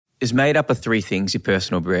is made up of three things, your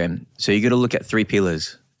personal brand. So you got to look at three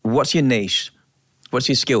pillars. What's your niche? What's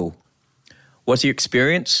your skill? What's your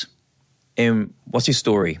experience? And what's your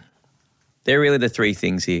story? They're really the three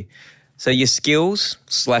things here. So your skills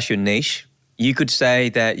 / your niche, you could say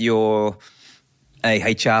that you're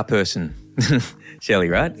a HR person, Shelley,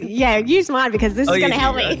 right? Yeah, use mine because this is going to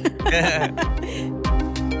help me.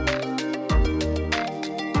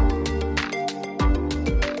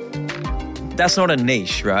 That's not a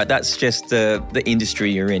niche, right? That's just the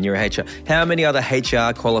industry you're in. You're a HR. How many other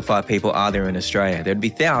HR qualified people are there in Australia? There'd be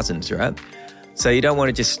thousands, right? So you don't want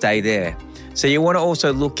to just stay there. So you want to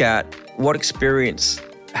also look at what experience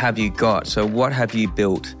have you got? So what have you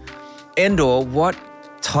built? And/or what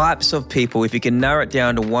types of people, if you can narrow it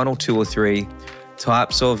down to one or two or three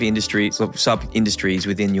types of industries, or sub-industries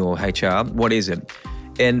within your HR, what is it?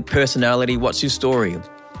 And personality, what's your story?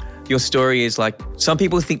 Your story is like, some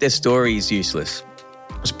people think their story is useless.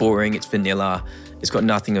 It's boring, it's vanilla, it's got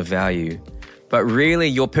nothing of value. But really,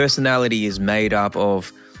 your personality is made up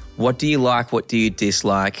of what do you like, what do you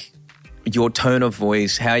dislike, your tone of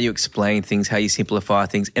voice, how you explain things, how you simplify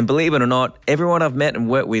things. And believe it or not, everyone I've met and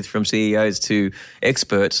worked with, from CEOs to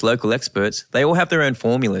experts, local experts, they all have their own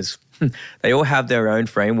formulas. They all have their own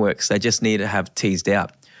frameworks. They just need to have teased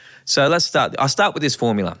out. So let's start. I'll start with this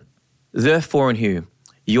formula. The, for, and who.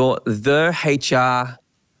 You're the HR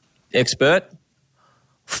expert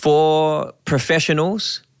for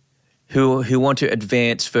professionals who want to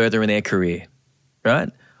advance further in their career, right?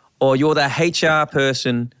 Or you're the HR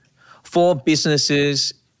person for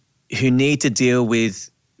businesses who need to deal with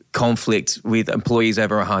conflict with employees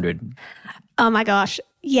over 100. Oh my gosh,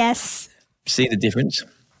 yes. See the difference?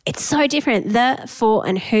 It's so different, the, for,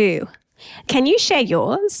 and who. Can you share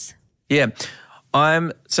yours? Yeah.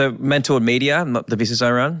 I'm Mentored Media, the business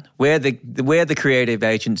I run. We're the creative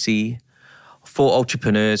agency for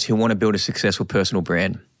entrepreneurs who want to build a successful personal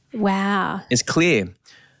brand. Wow. It's clear.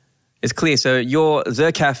 So you're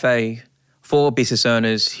the cafe for business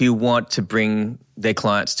owners who want to bring their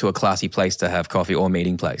clients to a classy place to have coffee or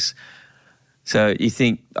meeting place. So you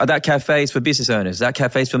think, that cafe is for business owners, that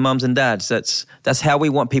cafe is for mums and dads. That's how we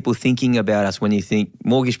want people thinking about us when you think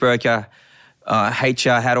mortgage broker,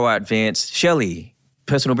 HR, how do I advance? Shelley,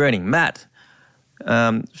 personal branding. Matt,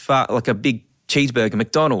 like a big cheeseburger,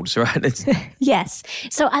 McDonald's, right? Yes.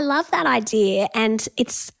 So I love that idea, and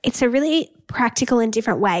it's a really practical and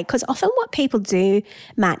different way, because often what people do,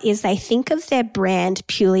 Matt, is they think of their brand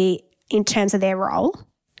purely in terms of their role.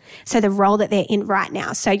 So the role that they're in right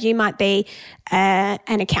now. So you might be an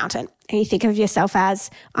accountant, and you think of yourself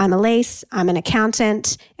as, I'm Elise, I'm an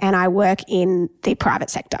accountant, and I work in the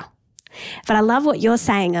private sector. But I love what you're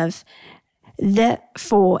saying of the,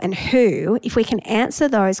 for, and who. If we can answer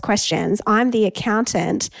those questions, I'm the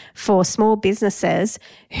accountant for small businesses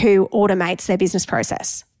who automates their business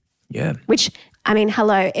process. Yeah. Which, I mean,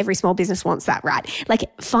 hello, every small business wants that, right?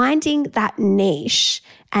 Like finding that niche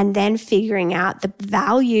and then figuring out the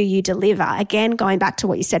value you deliver. Again, going back to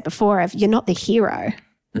what you said before of you're not the hero,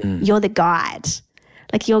 you're the guide.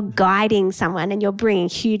 Like you're guiding someone and you're bringing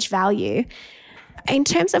huge value. In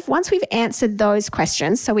terms of once we've answered those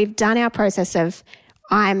questions, so we've done our process of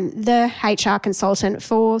I'm the HR consultant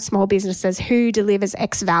for small businesses who delivers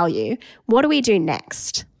X value, what do we do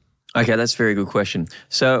next? Okay, that's a very good question.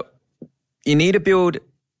 So you need to build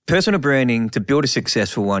personal branding. To build a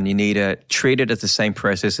successful one, you need to treat it as the same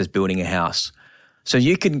process as building a house. So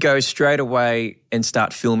you can go straight away and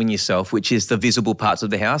start filming yourself, which is the visible parts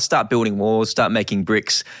of the house. Start building walls, start making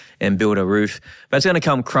bricks and build a roof. But it's going to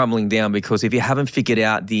come crumbling down, because if you haven't figured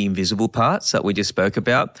out the invisible parts that we just spoke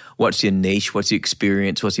about, what's your niche, what's your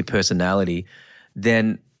experience, what's your personality,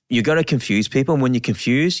 then you're going to confuse people. And when you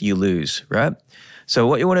confuse, you lose, right? So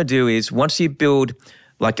what you want to do is once you build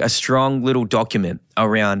like a strong little document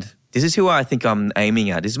around, this is who I think I'm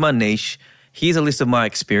aiming at, this is my niche, here's a list of my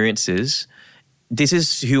experiences, this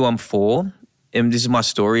is who I'm for, and this is my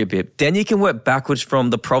story a bit. Then you can work backwards from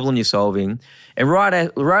the problem you're solving and write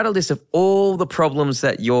a list of all the problems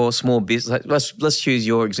that your small business, let's choose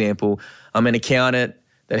your example. I'm an accountant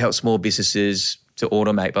that helps small businesses to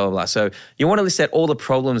automate, blah, blah, blah. So you want to list out all the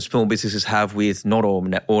problems small businesses have with not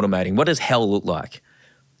automating. What does hell look like?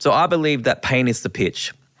 So I believe that pain is the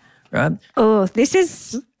pitch, right? Oh, this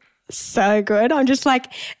is so good. I'm just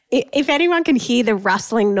like, if anyone can hear the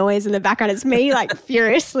rustling noise in the background, it's me like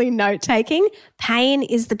furiously note-taking. Pain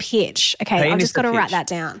is the pitch. Okay, I've just got to write that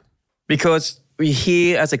down. Because we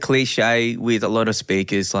hear as a cliche with a lot of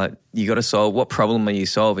speakers, like you got to solve, what problem are you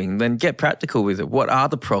solving? Then get practical with it. What are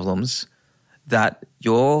the problems that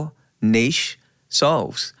your niche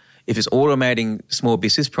solves? If it's automating small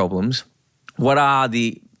business problems, what are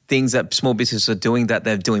the things that small businesses are doing that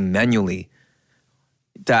they're doing manually.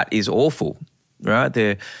 That is awful, right?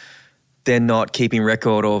 They're not keeping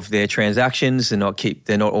record of their transactions. They're not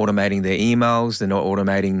automating their emails. They're not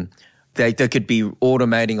automating. They could be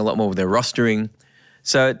automating a lot more of their rostering.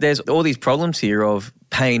 So there's all these problems here of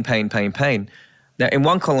pain. Now, in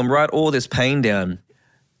one column, write all this pain down.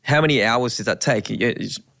 How many hours does that take?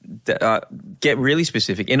 Get really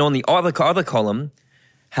specific. And on the other column,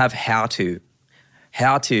 have how to.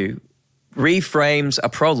 How to reframes a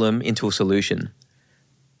problem into a solution.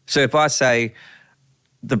 So if I say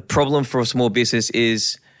the problem for a small business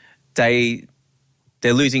is they're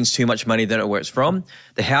losing too much money, they don't know where it's from.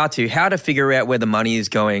 The how to figure out where the money is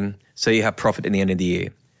going so you have profit at the end of the year.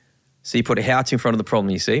 So you put a how to in front of the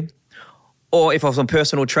problem, you see. Or if I was a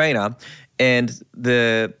personal trainer and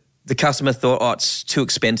the customer thought, oh, it's too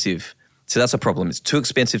expensive. So that's a problem. It's too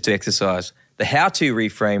expensive to exercise. The how to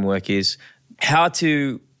reframework is how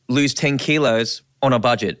to lose 10 kilos on a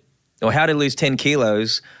budget or how to lose 10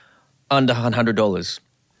 kilos under $100.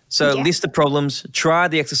 So list the problems, try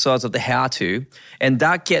the exercise of the how to, and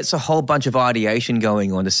that gets a whole bunch of ideation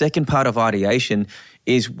going on. The second part of ideation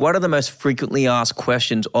is what are the most frequently asked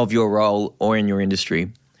questions of your role or in your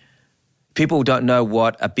industry? People don't know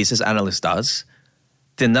what a business analyst does,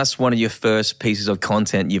 then that's one of your first pieces of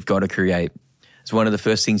content you've got to create. It's one of the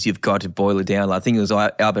first things you've got to boil it down. I think it was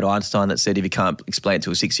Albert Einstein that said if you can't explain it to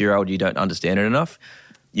a 6-year-old, you don't understand it enough.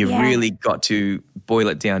 You've really got to boil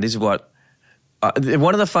it down. This is what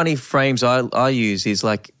one of the funny frames I use is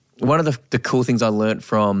like one of the cool things I learned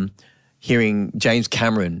from hearing James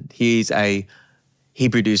Cameron. He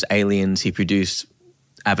produced Aliens, he produced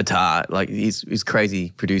Avatar, like he's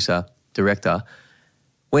crazy producer, director.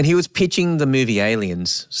 When he was pitching the movie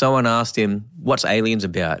Aliens, someone asked him, what's Aliens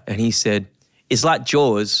about? And he said, it's like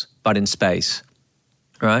Jaws, but in space,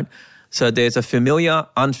 right? So there's a familiar,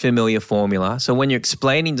 unfamiliar formula. So when you're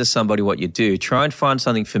explaining to somebody what you do, try and find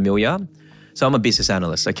something familiar. So I'm a business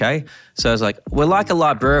analyst, okay? So I was like, we're like a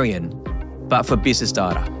librarian, but for business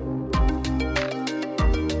data.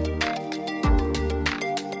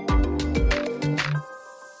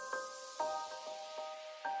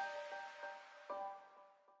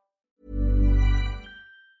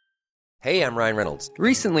 Hey, I'm Ryan Reynolds.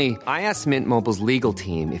 Recently, I asked Mint Mobile's legal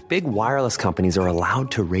team if big wireless companies are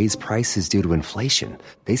allowed to raise prices due to inflation.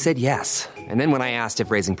 They said yes. And then when I asked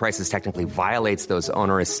if raising prices technically violates those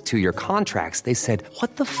onerous 2-year contracts, they said,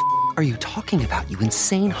 what the f*** are you talking about, you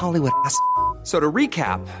insane Hollywood ass f- So to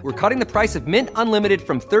recap, we're cutting the price of Mint Unlimited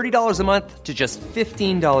from $30 a month to just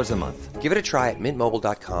 $15 a month. Give it a try at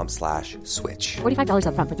mintmobile.com/switch. $45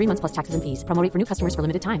 up front for 3 months plus taxes and fees. Promo rate for new customers for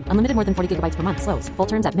limited time. Unlimited more than 40 gigabytes per month. Slows full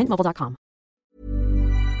terms at mintmobile.com.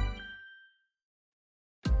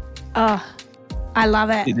 Oh, I love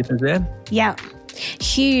it. See the difference there? Yeah.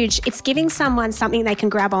 Huge. It's giving someone something they can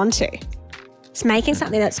grab onto. It's making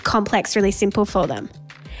something that's complex really simple for them.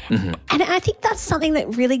 Mm-hmm. And I think that's something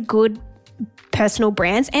that really good personal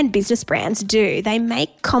brands and business brands do. They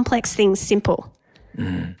make complex things simple.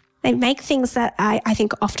 Mm. They make things that I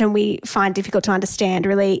think often we find difficult to understand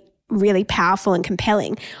really, really powerful and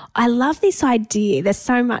compelling. I love this idea. There's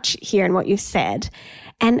so much here in what you've said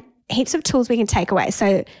and heaps of tools we can take away.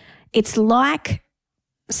 So it's like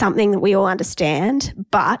something that we all understand,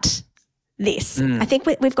 but this. I think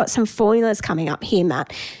we've got some formulas coming up here,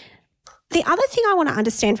 Matt. The other thing I want to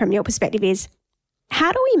understand from your perspective is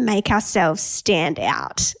how do we make ourselves stand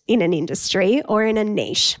out in an industry or in a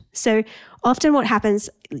niche? So often what happens,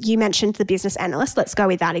 you mentioned the business analyst. Let's go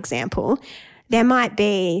with that example. There might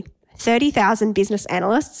be 30,000 business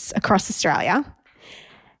analysts across Australia.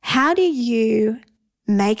 How do you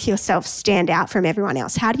make yourself stand out from everyone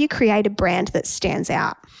else? How do you create a brand that stands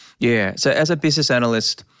out? Yeah. So as a business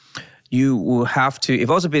analyst, you will have to, if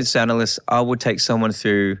I was a business analyst, I would take someone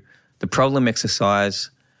through the problem exercise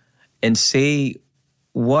and see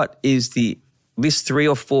what is the list 3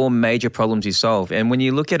 or 4 major problems you solve. And when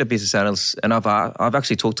you look at a business analyst, and I've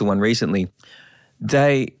actually talked to one recently,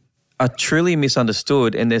 they are truly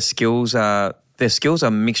misunderstood, and their skills are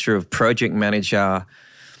a mixture of project manager,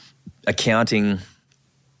 accounting,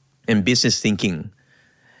 and business thinking.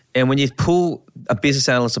 And when you pull a business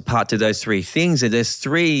analyst apart to those 3 things, there's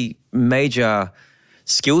 3 major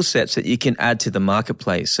skill sets that you can add to the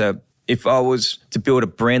marketplace. So if I was to build a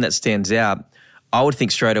brand that stands out, I would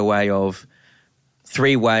think straight away of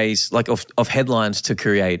 3 ways, like of headlines to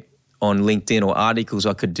create on LinkedIn or articles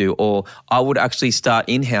I could do, or I would actually start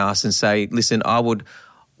in-house and say, listen,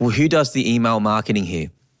 who does the email marketing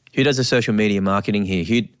here? Who does the social media marketing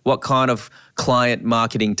here? What kind of client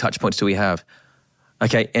marketing touch points do we have?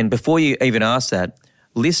 Okay, and before you even ask that,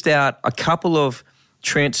 list out a couple of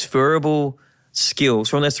transferable skills,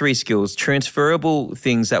 from those 3 skills, transferable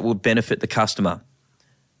things that will benefit the customer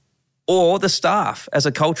or the staff as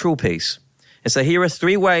a cultural piece. And so here are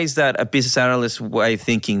 3 ways that a business analyst way of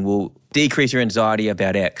thinking will decrease your anxiety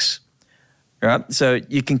about X. Right? So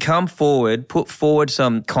you can come forward, put forward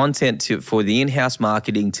some content for the in-house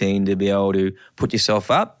marketing team to be able to put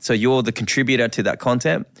yourself up. So you're the contributor to that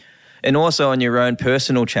content. And also on your own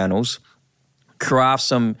personal channels, craft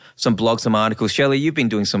some blogs, some articles. Shelley, you've been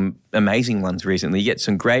doing some amazing ones recently. You get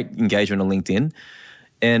some great engagement on LinkedIn.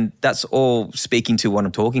 And that's all speaking to what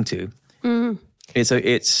I'm talking to. Mm. It's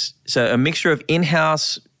a mixture of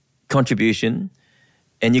in-house contribution,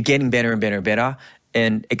 and you're getting better and better and better,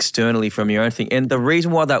 and externally from your own thing. And the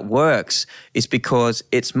reason why that works is because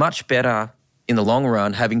it's much better in the long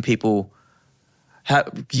run having people,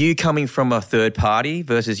 you coming from a third party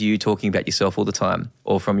versus you talking about yourself all the time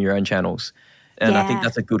or from your own channels. And I think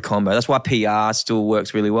that's a good combo. That's why PR still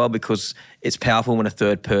works really well, because it's powerful when a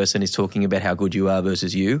third person is talking about how good you are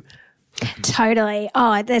versus you. Totally.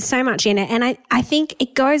 Oh, there's so much in it. And I think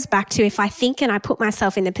it goes back to, if I think and I put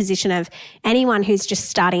myself in the position of anyone who's just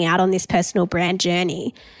starting out on this personal brand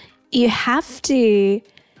journey, you have to,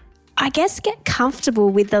 I guess, get comfortable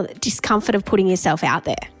with the discomfort of putting yourself out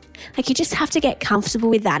there. Like, you just have to get comfortable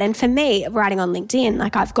with that. And for me, writing on LinkedIn,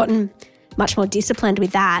 like, I've gotten much more disciplined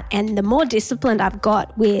with that. And the more disciplined I've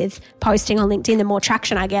got with posting on LinkedIn, the more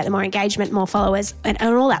traction I get, the more engagement, more followers, and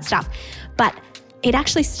all that stuff. But it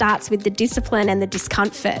actually starts with the discipline and the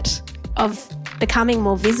discomfort of becoming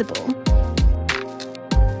more visible.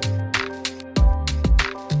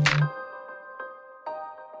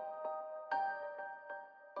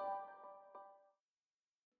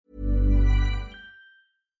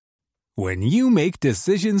 When you make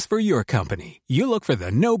decisions for your company, you look for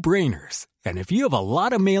the no-brainers. And if you have a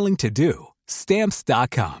lot of mailing to do,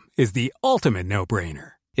 Stamps.com is the ultimate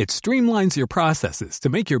no-brainer. It streamlines your processes to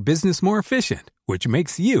make your business more efficient, which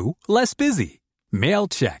makes you less busy. Mail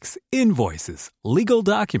checks, invoices, legal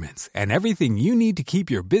documents, and everything you need to keep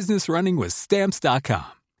your business running with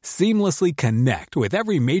Stamps.com. Seamlessly connect with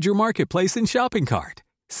every major marketplace and shopping cart.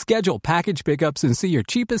 Schedule package pickups and see your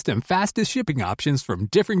cheapest and fastest shipping options from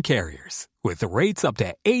different carriers, with rates up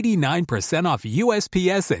to 89% off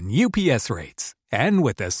USPS and UPS rates. And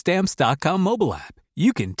with the Stamps.com mobile app,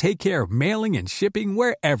 you can take care of mailing and shipping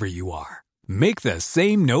wherever you are. Make the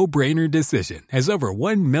same no-brainer decision as over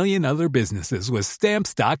 1 million other businesses with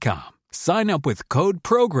Stamps.com. Sign up with code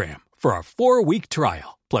PROGRAM for a 4-week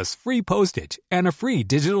trial, plus free postage and a free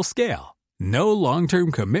digital scale. No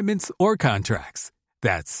long-term commitments or contracts.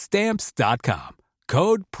 That's Stamps.com.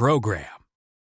 Code PROGRAM.